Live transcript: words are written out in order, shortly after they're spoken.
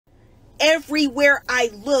Everywhere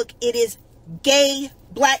I look, it is gay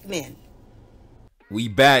black men. We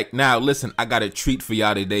back. Now, listen, I got a treat for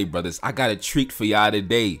y'all today, brothers. I got a treat for y'all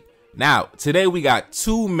today. Now, today we got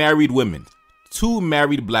two married women, two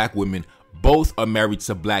married black women. Both are married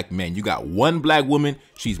to black men. You got one black woman,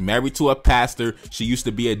 she's married to a pastor. She used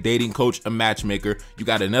to be a dating coach, a matchmaker. You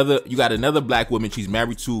got another black woman, she's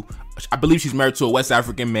married to, I believe she's married to a West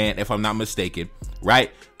African man, if I'm not mistaken,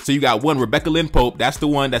 right? So you got one, Rebecca Lynn Pope, that's the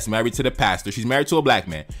one that's married to the pastor. She's married to a black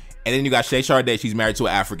man. And then you got Shay Sade, she's married to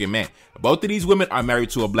an African man. Both of these women are married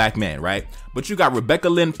to a black man, right? But you got Rebecca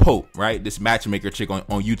Lynn Pope, right? This matchmaker chick on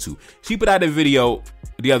YouTube. She put out a video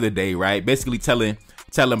the other day, right? Basically telling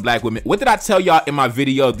black women. What did I tell y'all in my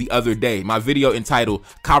video the other day? My video entitled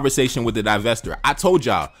Conversation with the Divestor. I told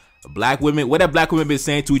y'all, black women, what have black women been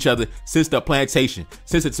saying to each other since the plantation,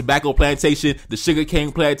 since the tobacco plantation, the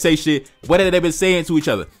sugarcane plantation? What have they been saying to each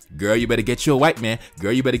other? Girl, you better get you a white man.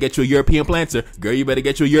 Girl, you better get you a European planter. Girl, you better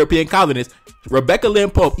get you a European colonist. Rebecca Lynn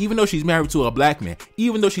Pope, even though she's married to a black man,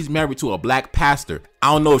 even though she's married to a black pastor,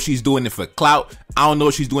 I don't know if she's doing it for clout. I don't know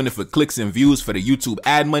if she's doing it for clicks and views for the YouTube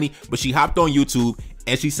ad money, but she hopped on YouTube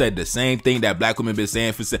and she said the same thing that black women been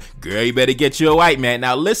saying for, girl, you better get you a white man.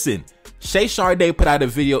 Now listen, Shay Sade put out a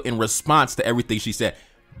video in response to everything she said.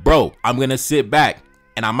 Bro, I'm going to sit back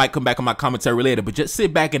and I might come back on my commentary later, but just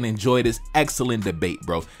sit back and enjoy this excellent debate,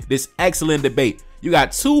 bro. This excellent debate. You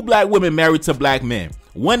got two black women married to black men.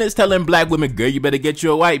 One is telling black women, girl, you better get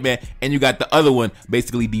you a white man. And you got the other one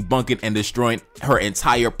basically debunking and destroying her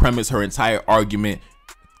entire premise, her entire argument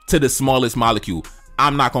to the smallest molecule.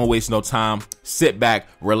 I'm not going to waste no time. Sit back,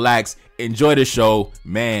 relax, enjoy the show.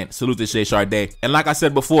 Man, salute to Shay Sade. And like I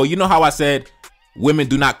said before, you know how I said women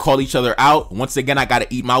do not call each other out? Once again, I got to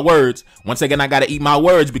eat my words. Once again, I got to eat my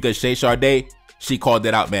words because Shay Sade, she called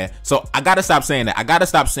that out, man. So I got to stop saying that. I got to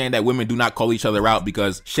stop saying that women do not call each other out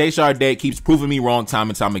because Shay Sade keeps proving me wrong time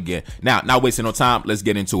and time again. Now, not wasting no time. Let's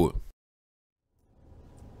get into it.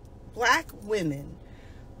 Black women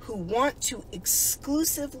who want to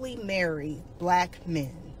exclusively marry black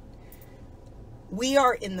men. We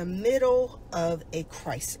are in the middle of a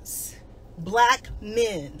crisis. Black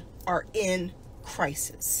men are in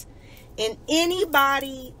crisis. And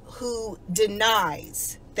anybody who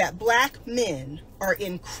denies that black men are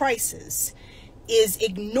in crisis is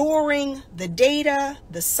ignoring the data,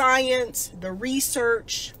 the science, the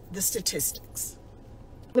research, the statistics.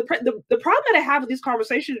 The problem that I have with these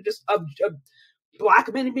conversations of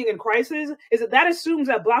black men being in crisis is that assumes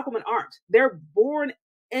that black women aren't. They're born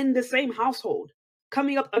in the same household,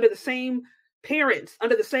 coming up under the same parents,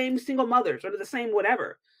 under the same single mothers, under the same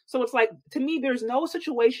whatever. So it's like, to me, there's no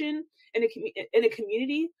situation in a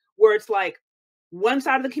community where it's like one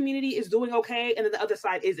side of the community is doing okay and then the other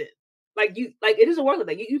side isn't. It doesn't work like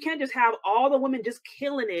that. You can't just have all the women just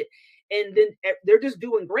killing it and then they're just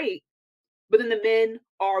doing great, but then the men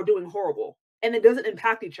are doing horrible. And it doesn't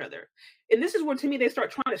impact each other. And this is where, to me, they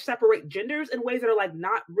start trying to separate genders in ways that are like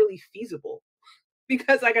not really feasible.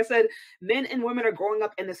 Because, like I said, men and women are growing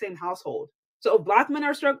up in the same household. So if black men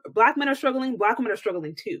are struggling, black women are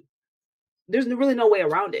struggling too. There's really no way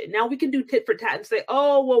around it. Now we can do tit for tat and say,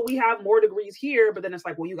 oh, well, we have more degrees here, but then it's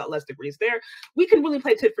like, well, you got less degrees there. We can really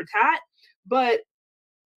play tit for tat. But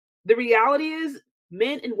the reality is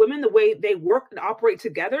men and women, the way they work and operate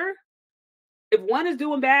together, if one is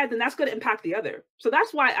doing bad, then that's going to impact the other. So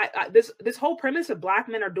that's why this whole premise of black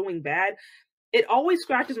men are doing bad, it always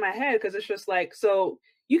scratches my head because it's just like, so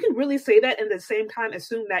you can really say that and at the same time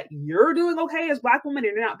assume that you're doing okay as black women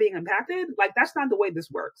and you're not being impacted? Like, that's not the way this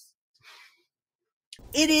works.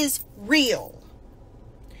 It is real.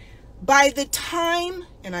 By the time,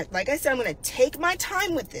 and like I said, I'm going to take my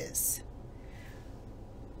time with this.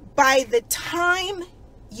 By the time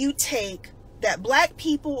you take that black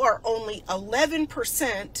people are only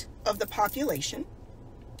 11% of the population,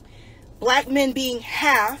 black men being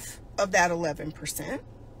half of that 11%.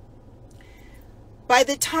 By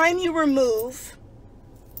the time you remove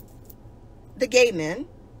the gay men,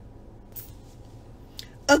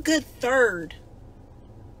 a good third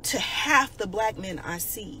to half the black men I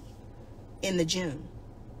see in the gym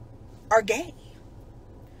are gay.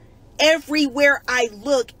 Everywhere I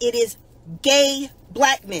look, it is gay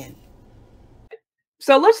black men.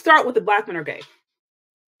 So let's start with the black men are gay.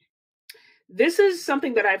 This is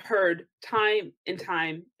something that I've heard time and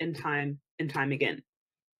time and time and time again.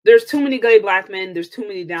 There's too many gay black men. There's too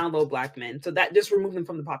many down low black men. So that just remove them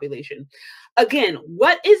from the population. Again,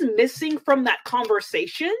 what is missing from that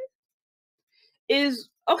conversation is,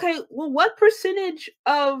 okay, well, what percentage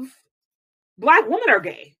of black women are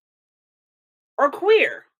gay or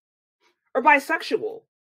queer or bisexual?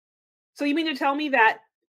 So you mean to tell me that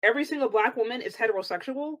every single black woman is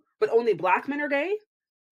heterosexual, but only black men are gay.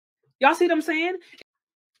 Y'all see what I'm saying?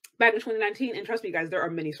 Back in 2019, and trust me, guys, there are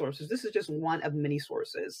many sources. This is just one of many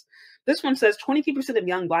sources. This one says 23% of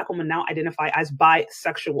young black women now identify as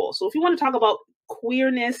bisexual. So if you want to talk about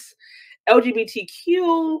queerness,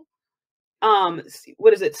 LGBTQ,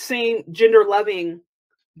 same gender loving,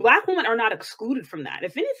 black women are not excluded from that.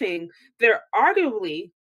 If anything, they're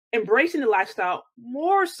arguably embracing the lifestyle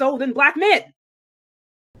more so than black men.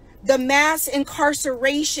 The mass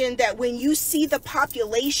incarceration, that when you see the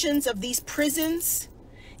populations of these prisons,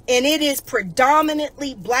 and it is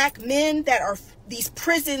predominantly black men that are, these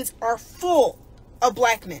prisons are full of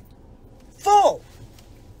black men. Full.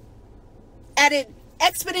 At an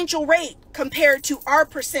exponential rate compared to our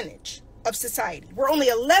percentage of society. We're only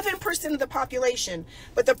 11% of the population,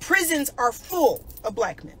 but the prisons are full of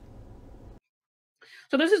black men.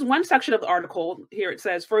 So this is one section of the article. Here it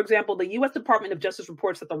says, for example, the U.S. Department of Justice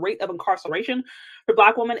reports that the rate of incarceration for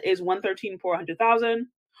black women is 113 per 100,000,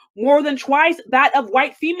 more than twice that of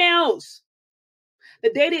white females.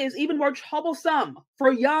 The data is even more troublesome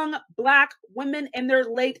for young black women in their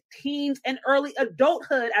late teens and early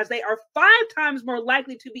adulthood, as they are 5 times more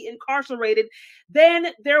likely to be incarcerated than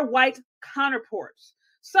their white counterparts.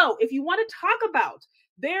 So if you want to talk about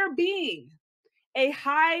there being a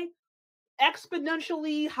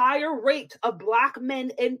exponentially higher rate of black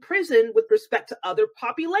men in prison with respect to other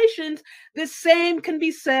populations, the same can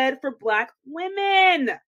be said for black women.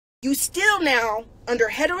 You still now, under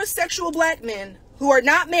heterosexual black men who are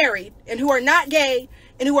not married and who are not gay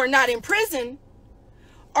and who are not in prison,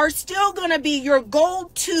 are still going to be your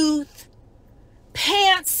gold tooth,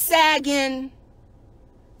 pants sagging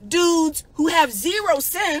dudes who have 0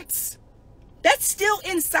 sense. That's still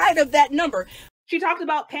inside of that number. She talked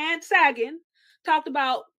about pants sagging, talked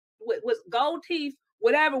about what was gold teeth,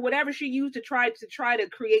 whatever she used to try to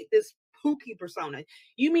create this Pookie persona.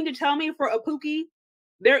 You mean to tell me for a Pookie,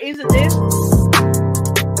 there isn't this?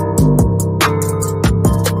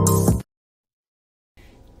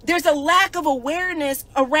 There's a lack of awareness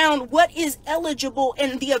around what is eligible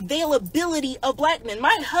and the availability of black men.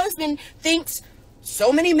 My husband thinks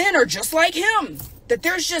so many men are just like him, that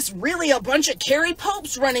there's just really a bunch of Carrie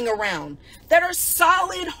Popes running around that are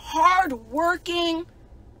solid, hard-working,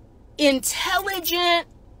 intelligent,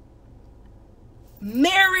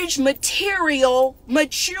 marriage material,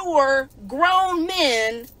 mature, grown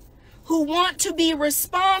men who want to be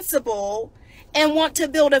responsible and want to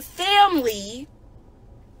build a family.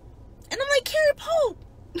 And I'm like, Carrie Pope,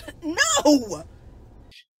 no.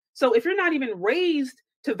 So if you're not even raised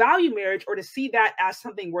to value marriage or to see that as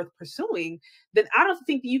something worth pursuing, then I don't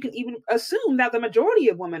think that you can even assume that the majority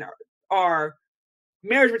of women are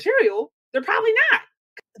marriage material. They're probably not.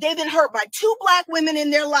 They've been hurt by 2 black women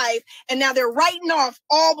in their life, and now they're writing off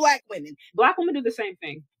all black women. Black women do the same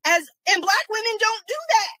thing. And black women don't do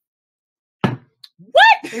that.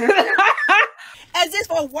 What? As if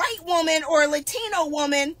a white woman or a Latino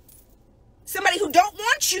woman, somebody who don't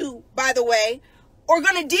want you, by the way, are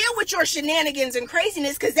going to deal with your shenanigans and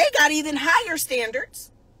craziness because they got even higher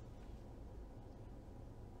standards.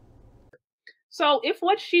 So if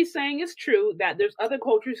what she's saying is true, that there's other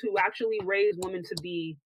cultures who actually raise men to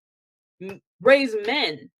be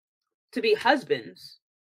husbands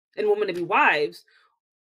and women to be wives,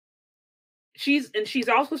 she's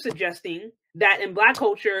also suggesting that in black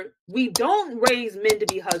culture, we don't raise men to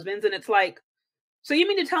be husbands. And it's like, so you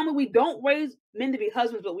mean to tell me we don't raise men to be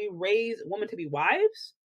husbands, but we raise women to be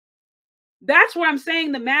wives? That's where I'm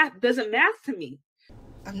saying the math doesn't math to me.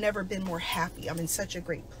 I've never been more happy. I'm in such a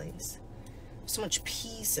great place. So much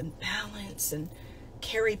peace and balance, and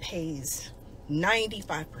Carrie pays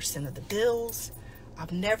 95% of the bills.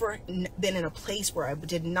 I've never been in a place where I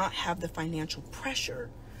did not have the financial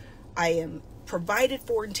pressure. I am provided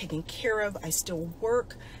for and taken care of. I still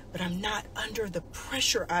work, but I'm not under the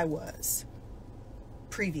pressure I was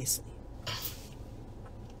previously.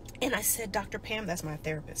 And I said, Dr. Pam, that's my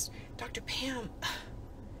therapist, Dr. Pam,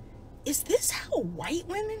 is this how white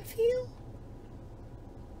women feel?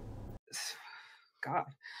 God.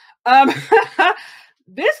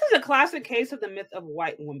 This is a classic case of the myth of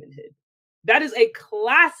white womanhood. That is a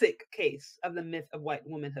classic case of the myth of white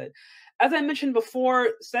womanhood. As I mentioned before,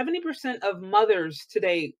 70% of mothers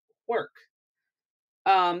today work.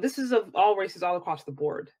 This is of all races all across the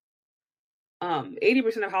board.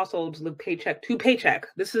 80% of households live paycheck to paycheck.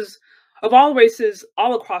 This is of all races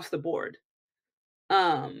all across the board.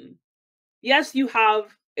 Yes, you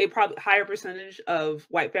have a probably higher percentage of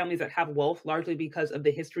white families that have wealth, largely because of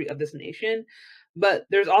the history of this nation. But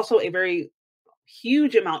there's also a very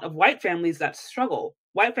huge amount of white families that struggle.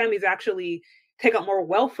 White families actually take out more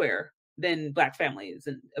welfare than Black families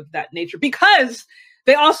and of that nature, because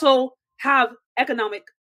they also have economic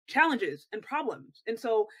challenges and problems. And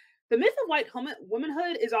so the myth of white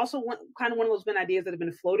womanhood is also one of those ideas that have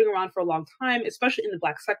been floating around for a long time, especially in the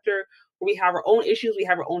Black sector, where we have our own issues, we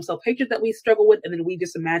have our own self-hatred that we struggle with, and then we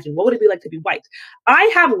just imagine, what would it be like to be white?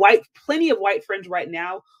 I have plenty of white friends right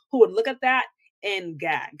now who would look at that and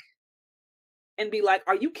gag and be like,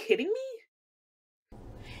 are you kidding me?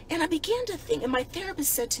 And I began to think, and my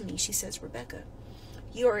therapist said to me, she says, Rebecca,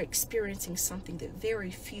 you are experiencing something that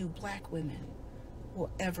very few Black women will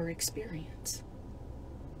ever experience.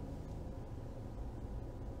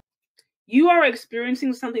 You are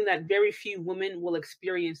experiencing something that very few women will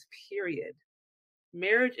experience, period.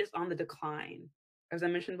 Marriage is on the decline. As I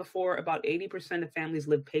mentioned before, about 80% of families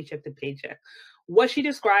live paycheck to paycheck. What she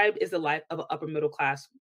described is the life of an upper middle class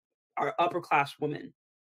or upper class woman.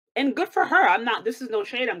 And good for her. This is no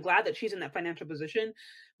shade. I'm glad that she's in that financial position,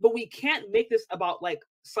 but we can't make this about like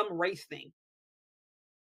some race thing.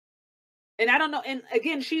 And I don't know. And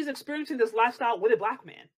again, she's experiencing this lifestyle with a Black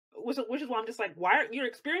man, which is why I'm just like, why are you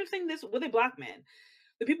experiencing this with a Black man?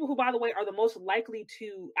 The people who, by the way, are the most likely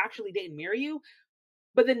to actually date and marry you.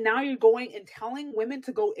 But then now you're going and telling women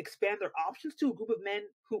to go expand their options to a group of men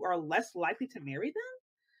who are less likely to marry them.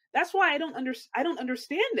 That's why I don't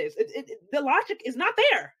understand this. The logic is not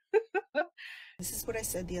there. This is what I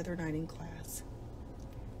said the other night in class.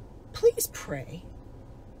 Please pray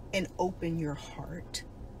and open your heart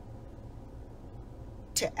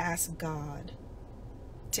to ask God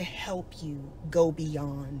to help you go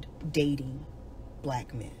beyond dating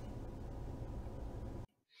Black men.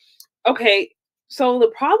 Okay, so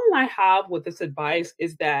the problem I have with this advice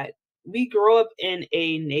is that we grow up in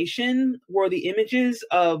a nation where the images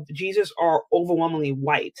of Jesus are overwhelmingly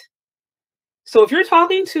white. So if you're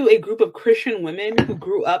talking to a group of Christian women who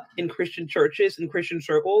grew up in Christian churches and Christian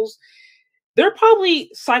circles, they're probably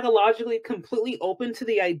psychologically completely open to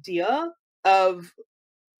the idea of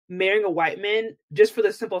marrying a white man just for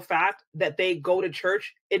the simple fact that they go to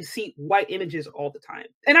church and see white images all the time.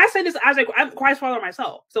 And I say this as I'm a Christ follower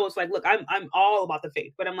myself. So it's like, look, I'm all about the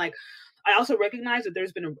faith, but I'm like, I also recognize that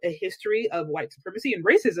there's been a history of white supremacy and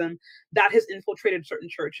racism that has infiltrated certain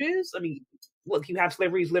churches. I mean, look, you have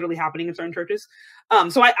slavery is literally happening in certain churches.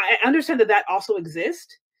 So I understand that also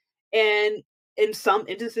exists. And in some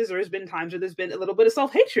instances, there's been times where there's been a little bit of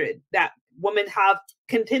self-hatred that women have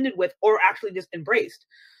contended with or actually just embraced.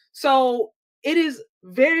 So it is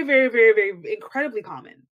very, very, very, very incredibly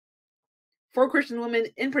common for Christian women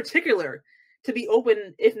in particular to be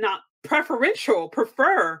open, if not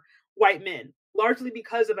prefer white men, largely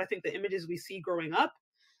because of, I think, the images we see growing up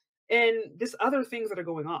and just other things that are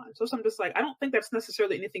going on. So I'm just like, I don't think that's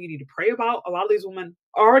necessarily anything you need to pray about. A lot of these women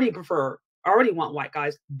already want white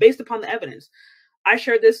guys based upon the evidence. I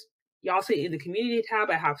shared this, y'all see in the community tab.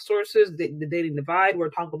 I have sources, the Dating Divide, where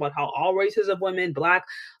talking about how all races of women, Black,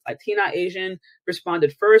 Latina, Asian,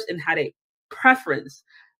 responded first and had a preference,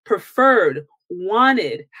 preferred,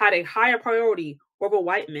 wanted, had a higher priority over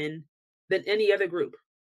white men than any other group.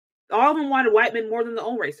 All of them wanted white men more than their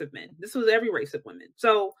own race of men. This was every race of women.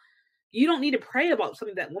 So you don't need to pray about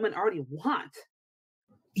something that women already want.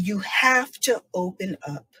 You have to open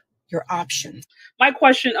up your options. My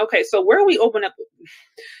question, okay, so where are we open up?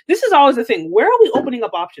 This is always the thing. Where are we opening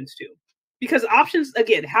up options to? Because options,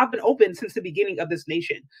 again, have been open since the beginning of this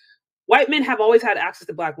nation. White men have always had access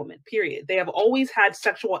to Black women, period. They have always had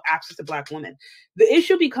sexual access to Black women. The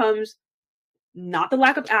issue becomes not the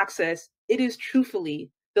lack of access. It is truthfully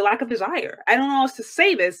the lack of desire. I don't know how else to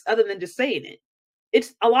say this other than just saying it.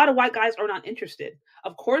 It's a lot of white guys are not interested.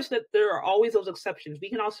 Of course, that there are always those exceptions. We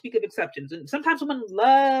can all speak of exceptions. And sometimes women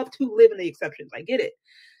love to live in the exceptions. I get it.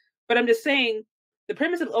 But I'm just saying the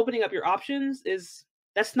premise of opening up your options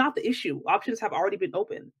that's not the issue. Options have already been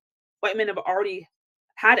open. White men have already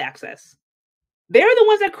had access. They're the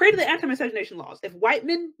ones that created the anti-miscegenation laws. If white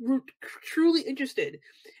men were truly interested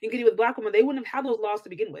in getting with Black women, they wouldn't have had those laws to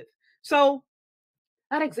begin with. So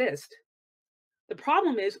that exists. The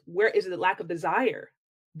problem is, where is the lack of desire?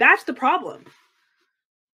 That's the problem.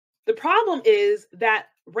 The problem is that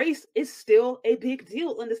race is still a big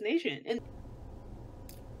deal in this nation. And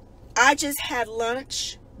I just had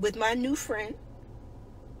lunch with my new friend,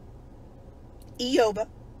 Iyabo,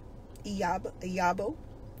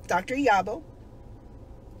 Dr. Iyabo.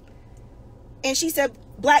 And she said,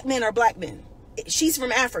 Black men are Black men. She's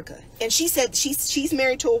from Africa. And she said she's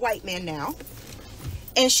married to a white man now.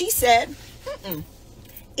 And she said,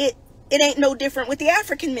 it ain't no different with the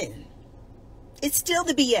African men. It's still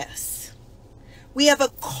the BS. We have a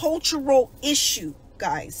cultural issue,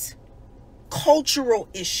 guys. Cultural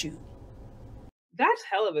issue. That's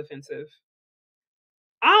hell of offensive.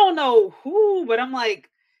 I don't know who, but I'm like,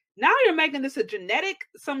 now you're making this a genetic,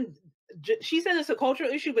 she said it's a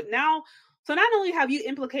cultural issue, but now, so not only have you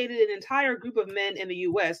implicated an entire group of men in the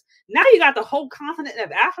US, now you got the whole continent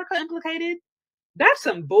of Africa implicated. That's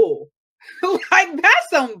some bull. Like, that's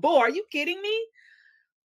some bull. Are you kidding me?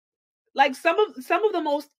 Like, some of the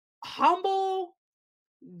most humble,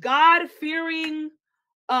 God-fearing,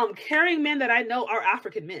 caring men that I know are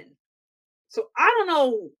African men. So I don't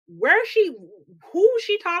know who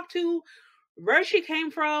she talked to, where she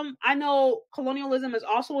came from. I know colonialism is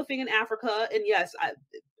also a thing in Africa. And yes,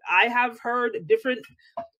 I have heard different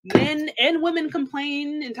men and women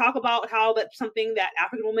complain and talk about how that's something that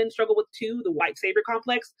African women struggle with too, the white savior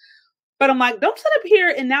complex. But I'm like, don't sit up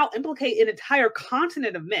here and now implicate an entire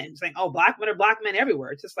continent of men saying, oh, black men are black men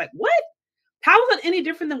everywhere. It's just like, what? How is it any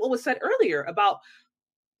different than what was said earlier about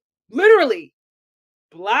literally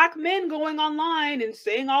Black men going online and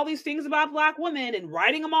saying all these things about Black women and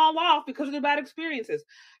writing them all off because of their bad experiences?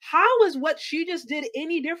 How is what she just did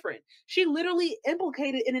any different? She literally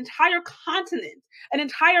implicated an entire continent, an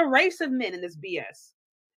entire race of men in this BS,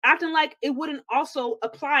 acting like it wouldn't also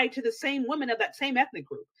apply to the same women of that same ethnic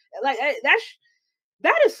group. Like,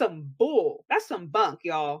 that is some bull. That's some bunk,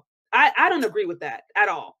 y'all. I don't agree with that at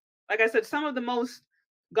all. Like I said, some of the most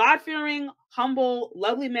God-fearing, humble,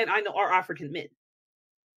 lovely men I know are African men.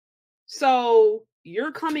 So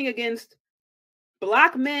you're coming against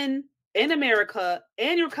Black men in America,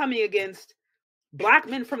 and you're coming against Black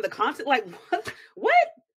men from the continent. Like, what?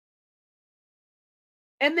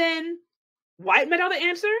 And then white men are the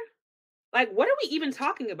answer? Like, what are we even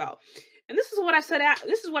talking about? And this is what I said.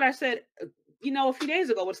 A few days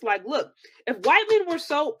ago. It's like, look, if white men were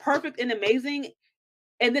so perfect and amazing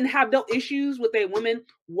and then have no issues with a woman,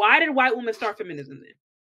 why did white women start feminism then?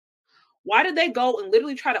 Why did they go and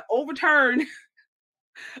literally try to overturn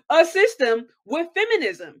a system with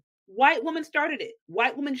feminism? White women started it.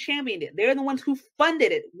 White women championed it. They're the ones who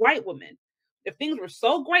funded it. White women. If things were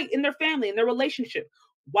so great in their family, in their relationship,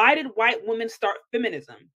 why did white women start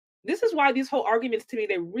feminism? This is why these whole arguments, to me,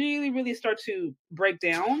 they really, really start to break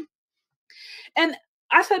down. And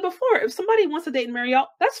I said before, if somebody wants to date and marry out,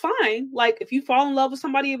 that's fine. Like, if you fall in love with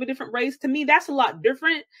somebody of a different race, to me, that's a lot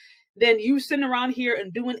different than you sitting around here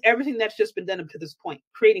and doing everything that's just been done up to this point,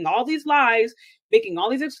 creating all these lies, making all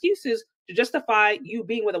these excuses to justify you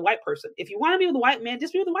being with a white person. If you want to be with a white man,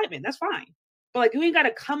 just be with a white man. That's fine. But like, you ain't got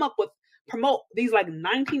to come up with, promote these like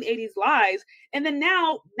 1980s lies. And then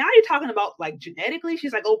now you're talking about like genetically,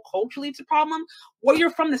 she's like, oh, culturally it's a problem. Well,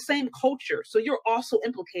 you're from the same culture. So you're also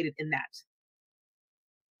implicated in that.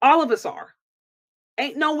 All of us are.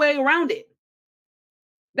 Ain't no way around it.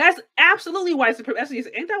 That's absolutely white supremacy.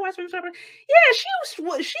 Ain't that white supremacy?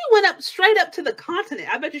 Yeah, she went up straight up to the continent.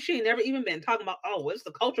 I bet you she ain't never even been talking about, oh, what's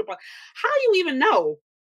the culture part? How you even know?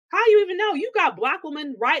 How you even know? You got Black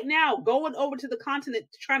women right now going over to the continent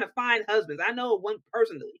trying to find husbands. I know one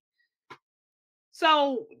personally.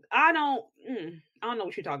 So I don't know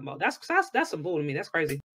what you're talking about. That's some bull to me. That's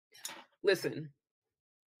crazy. Listen.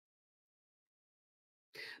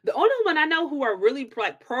 The only one I know who are really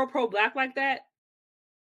like pro Black like that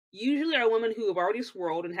usually are women who have already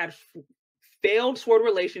swirled and had failed swirled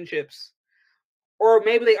relationships, or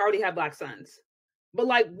maybe they already have Black sons. But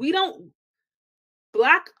like,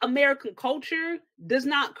 Black American culture does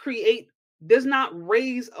not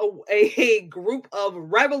raise a group of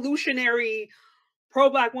revolutionary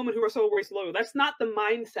pro-Black women who are so race loyal. That's not the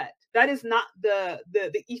mindset. That is not the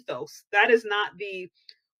ethos. That is not the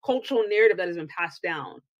cultural narrative that has been passed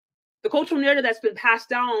down. The cultural narrative that's been passed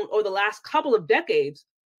down over the last couple of decades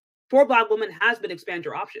for Black women has been expand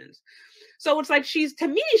your options. So it's like, she's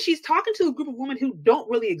talking to a group of women who don't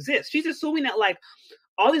really exist. She's assuming that like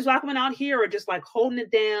all these Black women out here are just like holding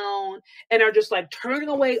it down and are just like turning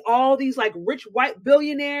away all these like rich white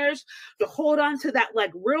billionaires to hold on to that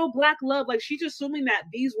like real Black love. Like, she's assuming that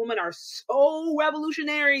these women are so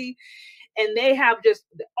revolutionary and they have just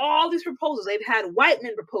all these proposals. They've had white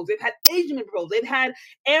men propose. They've had Asian men propose. They've had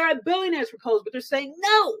Arab billionaires propose, but they're saying,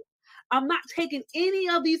 no, I'm not taking any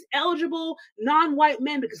of these eligible non-white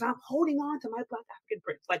men because I'm holding on to my Black African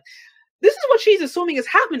prince. Like, this is what she's assuming is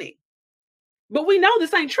happening. But we know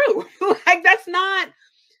this ain't true. Like, that's not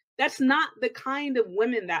the kind of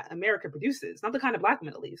women that America produces. Not the kind of Black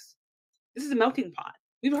women, at least. This is a melting pot.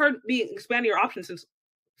 We've heard me expanding your options since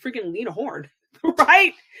freaking Lena Horne,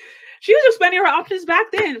 right? She was expanding her options back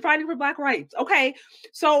then, fighting for Black rights. Okay,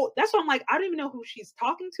 so that's why I'm like, I don't even know who she's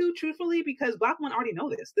talking to, truthfully, because Black women already know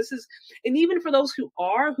this. And even for those who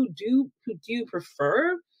do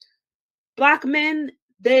prefer Black men,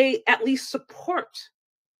 they at least support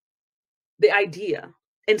the idea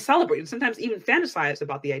and celebrate and sometimes even fantasize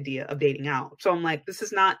about the idea of dating out. So I'm like, this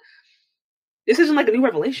isn't like a new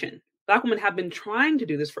revelation. Black women have been trying to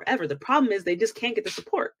do this forever. The problem is they just can't get the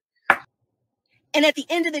support. And at the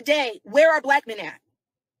end of the day, where are Black men at?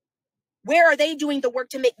 Where are they doing the work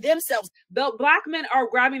to make themselves? The Black men are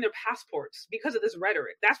grabbing their passports because of this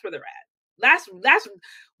rhetoric. That's where they're at. That's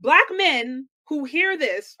Black men who hear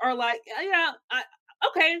this are like, yeah,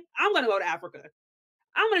 okay, I'm going to go to Africa.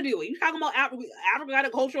 I'm going to do it. You're talking about Africa. Africa got a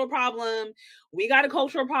cultural problem. We got a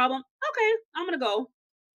cultural problem. Okay, I'm going to go.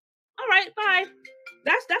 All right, bye.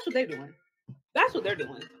 That's what they're doing. That's what they're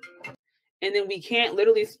doing. And then we can't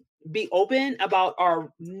literally be open about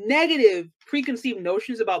our negative preconceived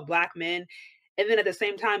notions about Black men, and then at the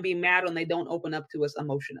same time be mad when they don't open up to us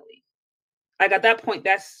emotionally. Like at that point,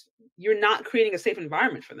 you're not creating a safe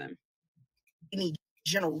environment for them. You need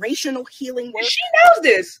generational healing work. She knows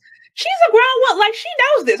this. She's a grown woman. Like, she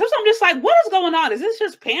knows this. So I'm just like, what is going on? Is this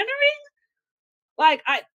just pandering? Like,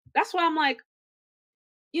 that's why I'm like,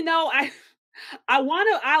 you know, I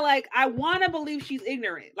want to believe she's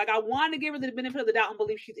ignorant. Like, I want to give her the benefit of the doubt and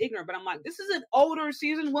believe she's ignorant. But I'm like, this is an older,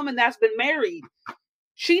 seasoned woman that's been married.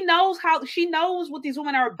 She knows what these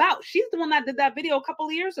women are about. She's the one that did that video a couple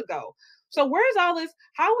of years ago. So where's all this?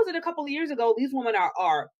 How was it a couple of years ago? These women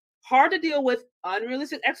are hard to deal with,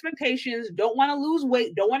 unrealistic expectations, don't want to lose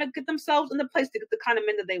weight, don't want to get themselves in the place to get the kind of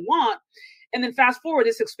men that they want. And then fast forward,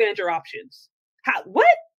 just expand your options. What?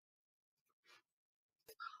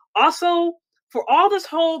 Also, for all this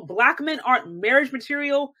whole Black men aren't marriage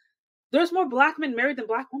material, there's more Black men married than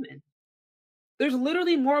Black women. There's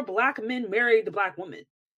literally more Black men married than Black women.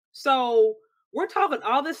 So we're talking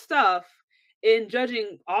all this stuff and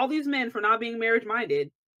judging all these men for not being marriage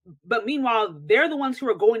minded. But meanwhile, they're the ones who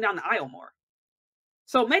are going down the aisle more.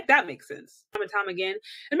 So make that make sense time and time again.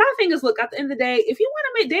 And my thing is, look, at the end of the day, if you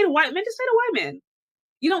want to date a white man, just date a white man.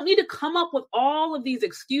 You don't need to come up with all of these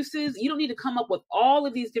excuses. You don't need to come up with all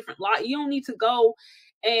of these different lies. You don't need to go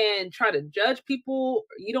and try to judge people.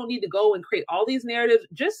 You don't need to go and create all these narratives.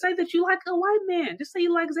 Just say that you like a white man. Just say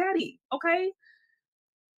you like Zaddy. Okay?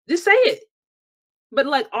 Just say it. But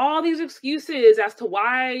like all these excuses as to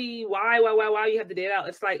why you have to date out,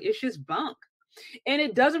 it's like, it's just bunk. And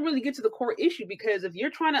it doesn't really get to the core issue, because if you're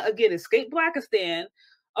trying to, again, escape Blackistan,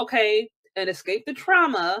 okay, and escape the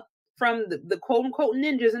trauma from the quote unquote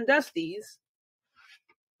ninjas and dusties,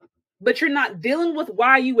 but you're not dealing with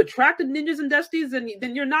why you attracted ninjas and dusties,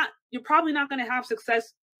 then you're probably not going to have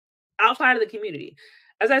success outside of the community.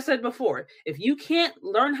 As I said before, if you can't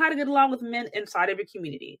learn how to get along with men inside of your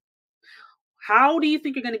community, how do you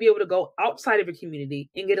think you're going to be able to go outside of your community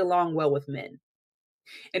and get along well with men?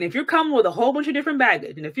 And if you're coming with a whole bunch of different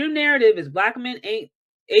baggage, and if your narrative is Black men ain't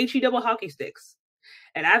HE double hockey sticks,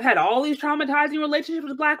 and I've had all these traumatizing relationships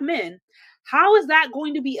with Black men, how is that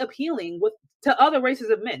going to be appealing to other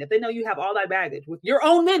races of men if they know you have all that baggage with your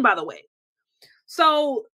own men, by the way?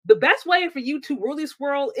 So the best way for you to rule this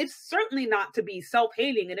world, it's certainly not to be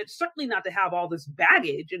self-hating, and it's certainly not to have all this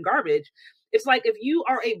baggage and garbage. It's like, if you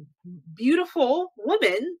are a beautiful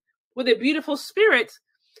woman with a beautiful spirit,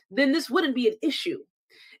 then this wouldn't be an issue.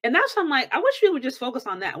 And that's why I'm like, I wish we would just focus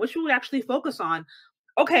on that. I wish we would actually focus on,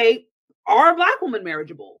 okay, are Black women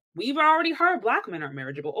marriageable? We've already heard Black men are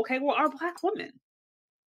marriageable. Okay, well, are Black women?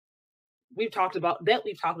 We've talked about that.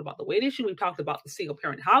 We've talked about the weight issue. We've talked about the single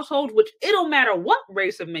parent household, which it don't matter what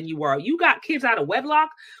race of men you are. You got kids out of wedlock.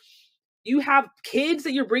 You have kids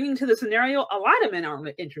that you're bringing to the scenario. A lot of men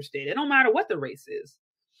aren't interested. It don't matter what the race is.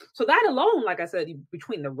 So that alone, like I said,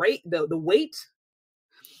 between the weight,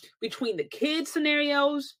 between the kid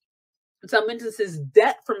scenarios, in some instances,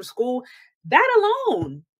 debt from school, that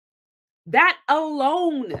alone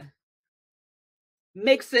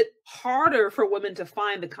makes it harder for women to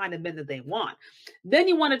find the kind of men that they want. Then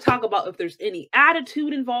you want to talk about if there's any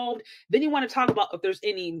attitude involved. Then you want to talk about if there's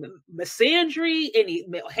any misandry, any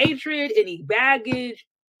hatred, any baggage.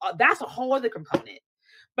 That's a whole other component.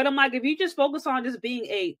 But I'm like, if you just focus on just being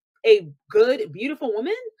a good, beautiful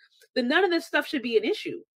woman, then none of this stuff should be an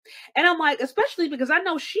issue. And I'm like, especially because I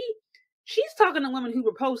know she's talking to women who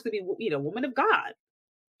propose to be, women of God.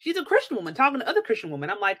 She's a Christian woman talking to other Christian women.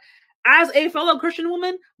 I'm like, as a fellow Christian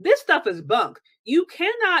woman, this stuff is bunk. You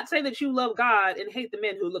cannot say that you love God and hate the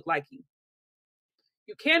men who look like you.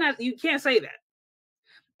 You can't say that.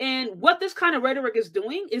 And what this kind of rhetoric is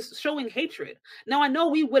doing is showing hatred. Now, I know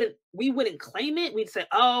we wouldn't we wouldn't claim it. We'd say,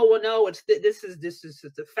 oh, well, no, this is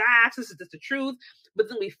the facts. This is just the truth. But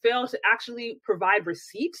then we fail to actually provide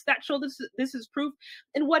receipts that show this is proof.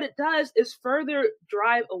 And what it does is further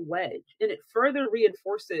drive a wedge, and it further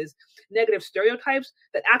reinforces negative stereotypes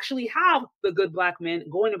that actually have the good black man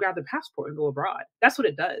going to grab the passport and go abroad. That's what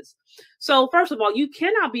it does. So first of all, you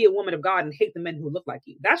cannot be a woman of God and hate the men who look like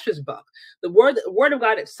you. That's just bunk. The word of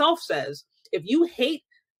God itself says, if you hate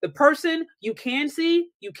the person you can see,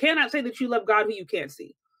 you cannot say that you love God who you can't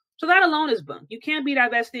see. So that alone is bunk. You can't be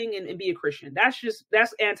divesting and be a Christian.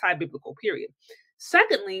 That's anti-biblical, period.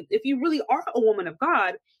 Secondly, if you really are a woman of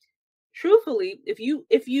God, truthfully, if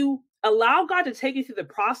you allow God to take you through the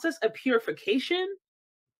process of purification,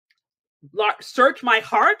 search my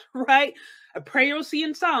heart, right? A prayer you'll see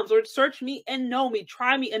in Psalms, or search me and know me,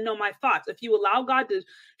 try me and know my thoughts. If you allow God to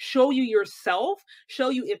show you yourself, show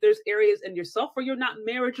you if there's areas in yourself where you're not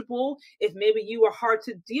marriageable, if maybe you are hard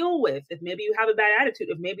to deal with, if maybe you have a bad attitude,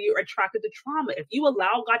 if maybe you're attracted to trauma, if you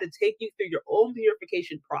allow God to take you through your own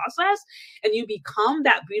purification process and you become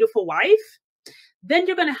that beautiful wife, then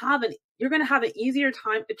you're going to have an easier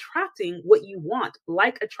time attracting what you want.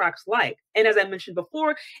 Like attracts like. And as I mentioned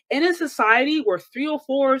before, in a society where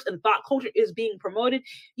 304s and thought culture is being promoted,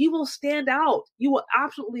 you will stand out. You will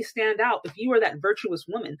absolutely stand out if you are that virtuous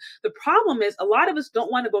woman. The problem is a lot of us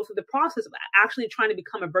don't want to go through the process of actually trying to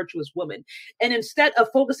become a virtuous woman. And instead of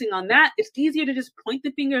focusing on that, it's easier to just point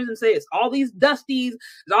the fingers and say, it's all these dusties,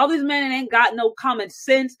 it's all these men that ain't got no common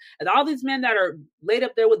sense, and all these men that are laid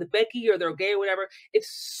up there with the Becky or they're gay or whatever.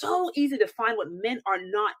 It's so easy to find what men are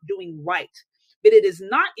not doing right. But it is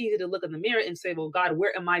not easy to look in the mirror and say, well, God,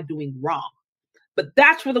 where am I doing wrong? But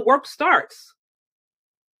that's where the work starts.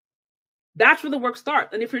 That's where the work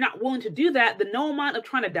starts. And if you're not willing to do that, then no amount of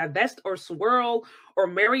trying to divest or swirl or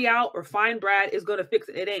marry out or find Brad is going to fix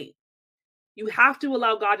it. It ain't. You have to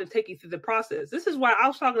allow God to take you through the process. This is why I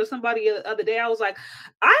was talking to somebody the other day. I was like,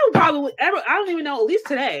 I don't even know, at least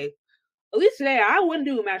today, I wouldn't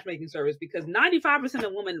do a matchmaking service because 95%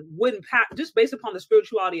 of women wouldn't pass, just based upon the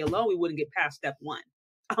spirituality alone, we wouldn't get past step one.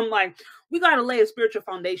 I'm like, we got to lay a spiritual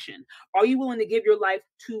foundation. Are you willing to give your life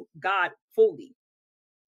to God fully?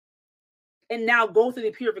 And now go through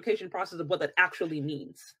the purification process of what that actually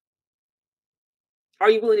means. Are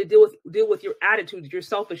you willing to deal with your attitude, your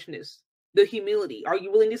selfishness, the humility? Are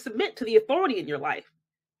you willing to submit to the authority in your life,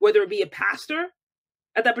 whether it be a pastor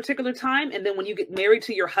at that particular time, and then when you get married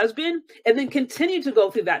to your husband, and then continue to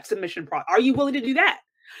go through that submission process? Are you willing to do that?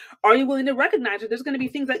 Are you willing to recognize that there's going to be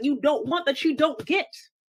things that you don't want, that you don't get?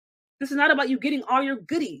 This is not about you getting all your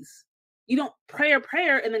goodies. You don't pray a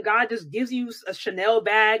prayer and then God just gives you a Chanel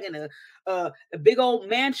bag and a big old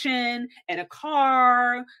mansion and a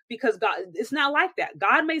car, because God, it's not like that.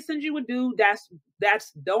 God may send you a dude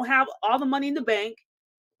that's don't have all the money in the bank,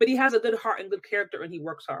 but he has a good heart and good character and he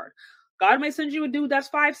works hard. God may send you a dude that's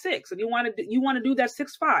 5'6" and you want to do that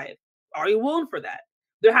 6'5". Are you willing for that?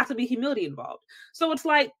 There has to be humility involved. So it's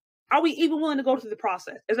like, are we even willing to go through the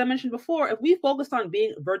process? As I mentioned before, if we focused on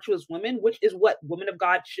being virtuous women, which is what women of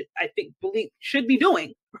God should be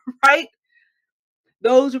doing, right?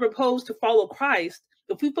 Those who propose to follow Christ,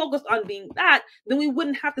 if we focused on being that, then we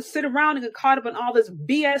wouldn't have to sit around and get caught up in all this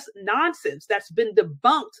BS nonsense that's been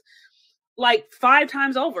debunked like 5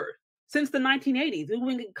 times over since the 1980s. We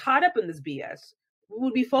wouldn't get caught up in this BS. We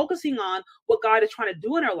would be focusing on what God is trying to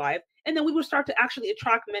do in our life, and then we would start to actually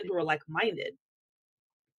attract men who are like-minded.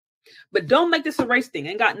 But don't make this a race thing. It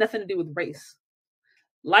ain't got nothing to do with race.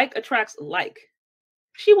 Like attracts like.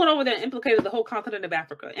 She went over there and implicated the whole continent of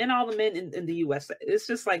Africa and all the men in the USA. It's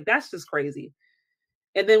just like, that's just crazy.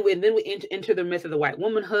 And then we enter the myth of the white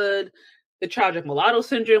womanhood, the tragic mulatto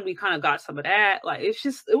syndrome. We kind of got some of that. Like,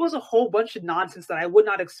 it was a whole bunch of nonsense that I would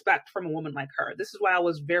not expect from a woman like her. This is why I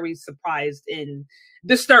was very surprised and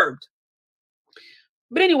disturbed.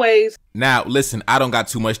 But anyways. Now, listen, I don't got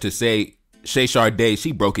too much to say. Shay Sharday,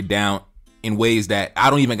 she broke it down in ways that I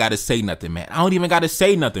don't even got to say nothing, man. I don't even got to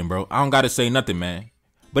say nothing, bro. I don't got to say nothing, man.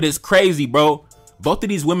 But it's crazy, bro. Both of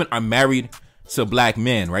these women are married to black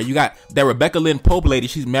men, right? You got that Rebecca Lynn Pope lady.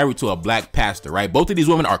 She's married to a black pastor, right? Both of these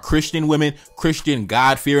women are Christian women, Christian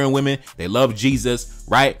God-fearing women. They love Jesus,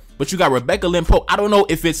 right? But you got Rebecca Lynn Pope. I don't know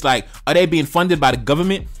if it's like, are they being funded by the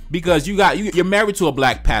government? Because you're married to a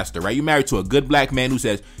black pastor, right? You're married to a good black man who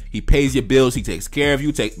says he pays your bills, he takes care of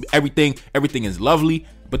you, everything is lovely.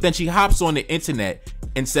 But then she hops on the internet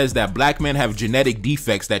and says that black men have genetic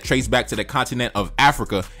defects that trace back to the continent of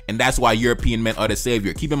Africa, and that's why European men are the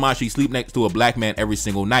savior. Keep in mind, she sleeps next to a black man every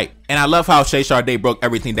single night. And I love how Shay Sharday broke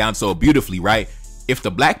everything down so beautifully, right? if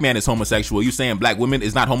the black man is homosexual, you saying black women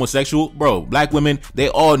is not homosexual? Bro, black women, they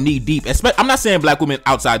all knee deep. I'm not saying black women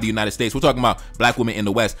outside the United States. We're talking about black women in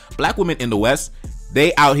the West. Black women in the West,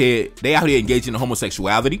 they out here engaging in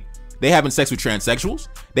homosexuality. They having sex with transsexuals.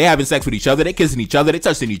 They having sex with each other. They kissing each other. They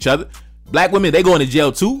touching each other. Black women, they going to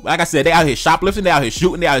jail too. Like I said, they out here shoplifting. They out here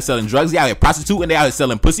shooting. They out here selling drugs. They out here prostituting. They out here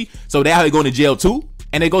selling pussy. So they out here going to jail too.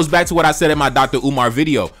 And it goes back to what I said in my Dr. Umar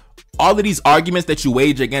video. All of these arguments that you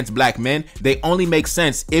wage against black men, they only make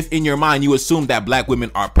sense if in your mind you assume that black women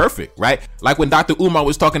are perfect, right? Like when Dr. Umar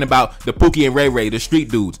was talking about the Pookie and Ray Ray, the street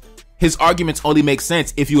dudes. His arguments only make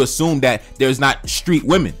sense if you assume that there's not street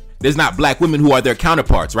women. There's not black women who are their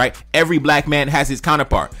counterparts, right? Every black man has his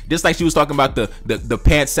counterpart. Just like she was talking about the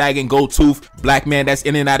pants sagging, gold tooth black man that's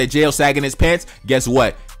in and out of jail sagging his pants. Guess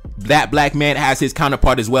what? That black man has his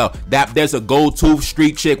counterpart as well. That there's a gold tooth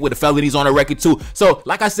street chick with the felonies on her record too. So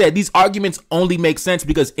like I said, these arguments only make sense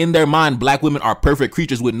because in their mind, black women are perfect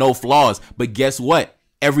creatures with no flaws. But guess what?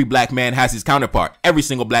 Every black man has his counterpart. Every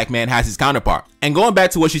single black man has his counterpart. And going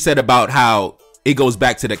back to what she said about how it goes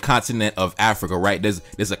back to the continent of Africa, right?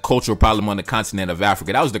 There's a cultural problem on the continent of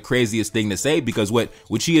Africa. That was the craziest thing to say, because what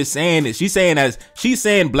she is saying is she's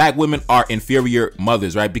saying black women are inferior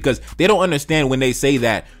mothers, right? Because they don't understand when they say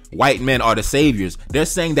that white men are the saviors. They're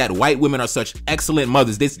saying that white women are such excellent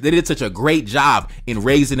mothers. They did such a great job in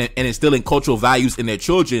raising and instilling cultural values in their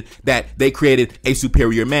children that they created a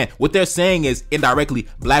superior man. What they're saying is indirectly,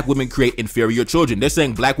 black women create inferior children. They're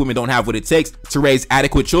saying black women don't have what it takes to raise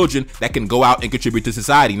adequate children that can go out and contribute to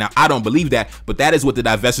society. Now, I don't believe that, but that is what the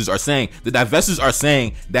divestors are saying. The divestors are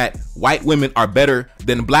saying that white women are better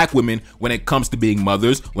than black women when it comes to being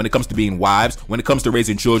mothers, when it comes to being wives, when it comes to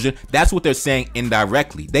raising children. That's what they're saying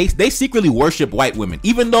indirectly. They secretly worship white women,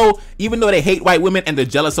 even though they hate white women and they're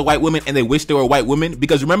jealous of white women and they wish they were white women.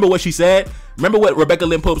 Because remember what she said? Remember what Rebecca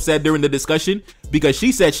Lynn Pope said during the discussion? Because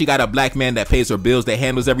she said she got a black man that pays her bills, that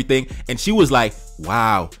handles everything, and she was like,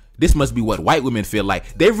 wow, this must be what white women feel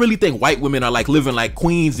like. They really think white women are like living like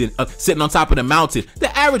queens and sitting on top of the mountain.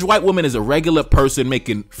 The average white woman is a regular person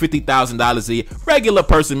making $50,000 a year. Regular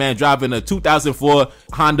person, man, driving a 2004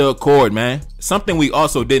 Honda Accord, man. Something we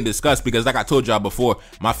also didn't discuss, because like I told y'all before,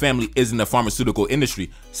 my family is in the pharmaceutical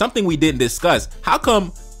industry. Something we didn't discuss. How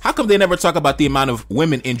come they never talk about the amount of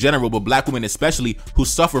women in general, but black women especially, who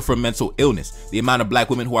suffer from mental illness? The amount of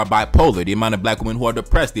black women who are bipolar, the amount of black women who are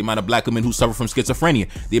depressed, the amount of black women who suffer from schizophrenia,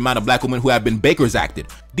 the amount of black women who have been Baker's acted.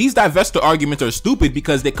 These divestor arguments are stupid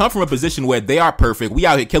because they come from a position where they are perfect. We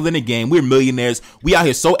out here killing the game. We're millionaires. We out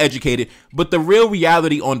here so educated. But the real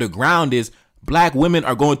reality on the ground is black women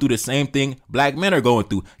are going through the same thing black men are going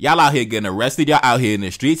through. Y'all out here getting arrested. Y'all out here in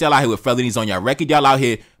the streets. Y'all out here with felonies on your record. Y'all out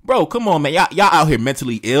here, bro, come on, man. Y'all out here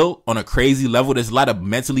mentally ill on a crazy level. There's a lot of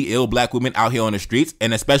mentally ill black women out here on the streets,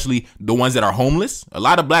 and especially the ones that are homeless. A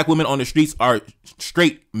lot of black women on the streets are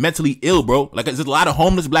straight mentally ill, bro. Like, there's a lot of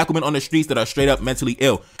homeless black women on the streets that are straight up mentally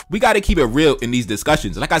ill. We got to keep it real in these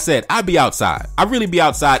discussions. Like I said, I be outside. I really be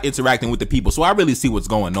outside interacting with the people, so I really see what's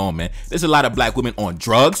going on, man. There's a lot of black women on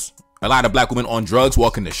drugs. A lot of black women on drugs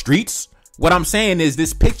walking the streets. What I'm saying is,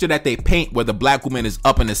 this picture that they paint where the black woman is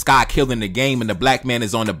up in the sky killing the game and the black man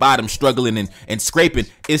is on the bottom struggling and scraping,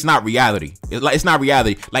 it's not reality. It's not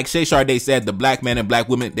reality. Like Shay Sade said, the black man and black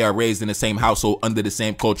women, they are raised in the same household under the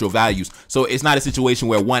same cultural values. So it's not a situation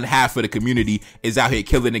where one half of the community is out here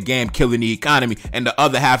killing the game, killing the economy, and the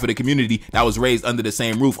other half of the community that was raised under the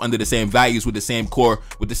same roof, under the same values, with the same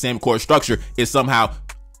core structure, is somehow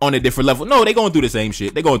on a different level. No, they going through the same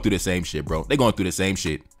shit. They going through the same shit, bro. They going through the same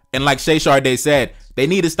shit. And like Shay Sade said, they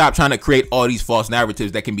need to stop trying to create all these false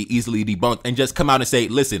narratives that can be easily debunked and just come out and say,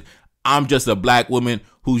 listen, I'm just a black woman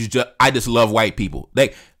I just love white people.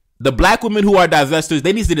 Like, the black women who are divestors,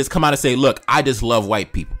 they need to just come out and say, look, I just love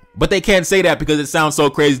white people. But they can't say that because it sounds so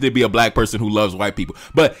crazy to be a black person who loves white people.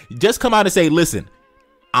 But just come out and say, listen,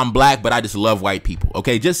 I'm black, but I just love white people.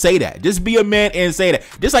 Okay, just say that. Just be a man and say that.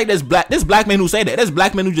 Just like there's black men who say that. There's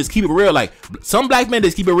black men who just keep it real. Like, some black men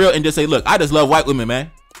just keep it real and just say, look, I just love white women,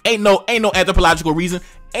 man. Ain't no anthropological reason.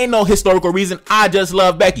 Ain't no historical reason. I just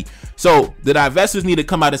love Becky. So the divestors need to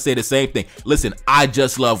come out and say the same thing. Listen, I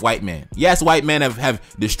just love white men. Yes, white men have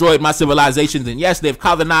destroyed my civilizations, and yes, they've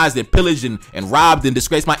colonized and pillaged and robbed and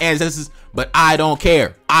disgraced my ancestors, but I don't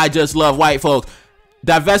care. I just love white folks.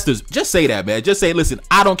 Divestors, just say that, man. Just say, listen,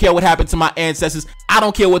 I don't care what happened to my ancestors. I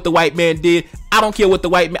don't care what the white man did. I don't care what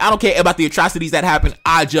I don't care about the atrocities that happened.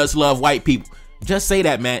 I just love white people. Just say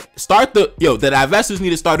that, man. The divestors need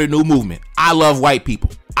to start a new movement. I love white people.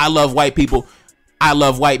 I love white people. I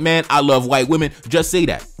love white men. I love white women. Just say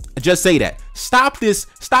that. Just say that. Stop this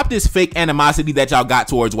fake animosity that y'all got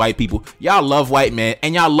towards white people. Y'all love white men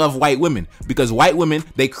and y'all love white women, because white women,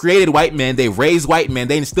 they created white men, they raised white men,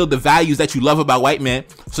 they instilled the values that you love about white men.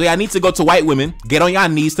 So y'all need to go to white women, get on your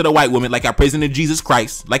knees to the white women, like y'all praising to Jesus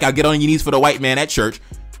Christ, like y'all get on your knees for the white man at church.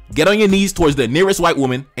 Get on your knees towards the nearest white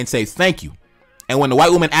woman and say thank you. And when the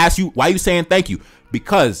white woman asks you, why are you saying thank you?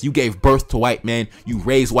 Because you gave birth to white men, you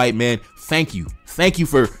raised white men. Thank you. Thank you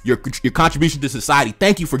for your contribution to society.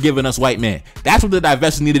 Thank you for giving us white men. That's what the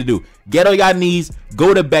divestors need to do. Get on your knees,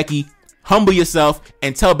 go to Becky, humble yourself,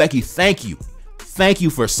 and tell Becky thank you. Thank you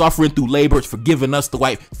for suffering through labor, for giving us the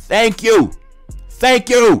white. Thank you. Thank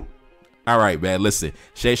you. All right, man. Listen,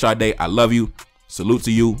 Shay Sade, I love you. Salute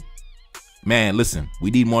to you. Man, listen, we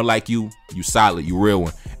need more like you. You solid, you real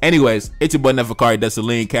one. Anyways, it's your boy Neferkari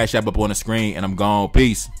Desaline. Cash App up on the screen, and I'm gone.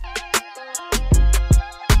 Peace.